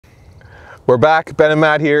We're back, Ben and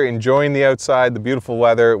Matt here, enjoying the outside, the beautiful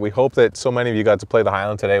weather. We hope that so many of you got to play the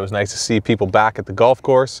Highland today. It was nice to see people back at the golf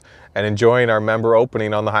course and enjoying our member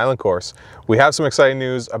opening on the Highland course. We have some exciting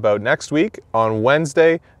news about next week. On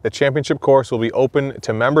Wednesday, the championship course will be open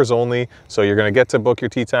to members only, so you're going to get to book your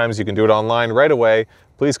tee times. You can do it online right away.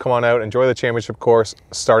 Please come on out, enjoy the championship course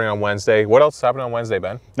starting on Wednesday. What else is happening on Wednesday,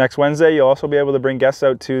 Ben? Next Wednesday, you'll also be able to bring guests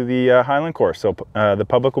out to the Highland course. So the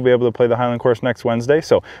public will be able to play the Highland course next Wednesday.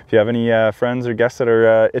 So if you have any friends or guests that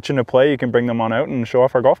are itching to play, you can bring them on out and show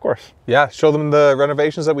off our golf course. Yeah, show them the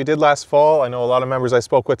renovations that we did last fall. I know a lot of members I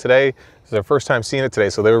spoke with today, it's their first time seeing it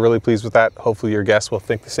today, so they were really pleased with that. Hopefully your guests will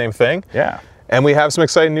think the same thing. Yeah. And we have some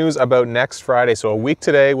exciting news about next Friday. So a week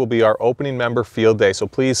today will be our opening member field day. So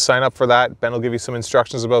please sign up for that. Ben will give you some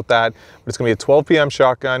instructions about that. But it's going to be a 12 p.m.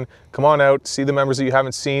 shotgun. Come on out, see the members that you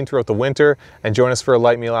haven't seen throughout the winter, and join us for a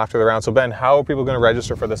light meal after the round. So Ben, how are people going to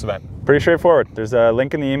register for this event? Pretty straightforward. There's a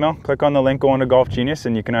link in the email. Click on the link, go into Golf Genius,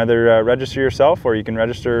 and you can either register yourself or you can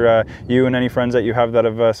register you and any friends that you have that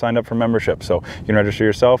have signed up for membership. So you can register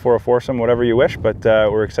yourself or a foursome, whatever you wish. But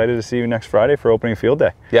we're excited to see you next Friday for opening field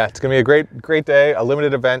day. Yeah, it's going to be a great day, a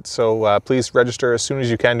limited event. So please register as soon as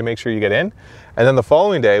you can to make sure you get in. And then the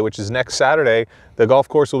following day, which is next Saturday, the golf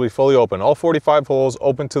course will be fully open. All 45 holes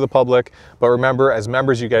open to the public. But remember, as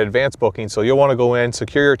members, you get advance booking. So you'll want to go in,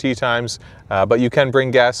 secure your tee times, but you can bring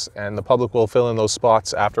guests and the public will fill in those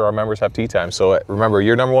spots after our members have tee time. So remember,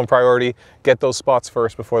 your number one priority, get those spots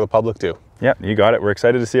first before the public do. Yeah, you got it. We're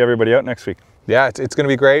excited to see everybody out next week. Yeah, it's going to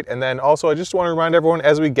be great. And then also, I just want to remind everyone,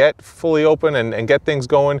 as we get fully open and get things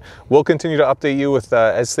going, we'll continue to update you with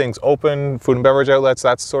as things open, food and beverage outlets,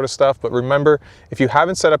 that sort of stuff. But remember, if you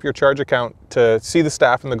haven't set up your charge account to see the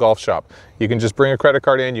staff in the golf shop, you can just bring a credit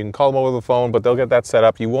card in, you can call them over the phone, but they'll get that set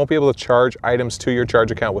up. You won't be able to charge items to your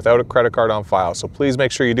charge account without a credit card on file. So please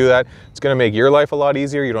make sure you do that. It's going to make your life a lot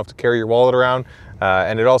easier. You don't have to carry your wallet around.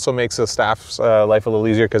 And it also makes the staff's life a little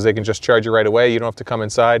easier because they can just charge you right away. You don't have to come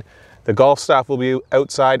inside. The golf staff will be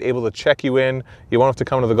outside able to check you in. You won't have to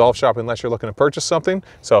come to the golf shop unless you're looking to purchase something.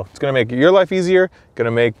 So it's going to make your life easier, going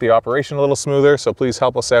to make the operation a little smoother. So please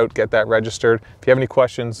help us out, get that registered. If you have any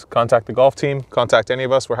questions, contact the golf team, contact any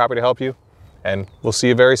of us. We're happy to help you. And we'll see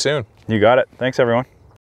you very soon. You got it. Thanks, everyone.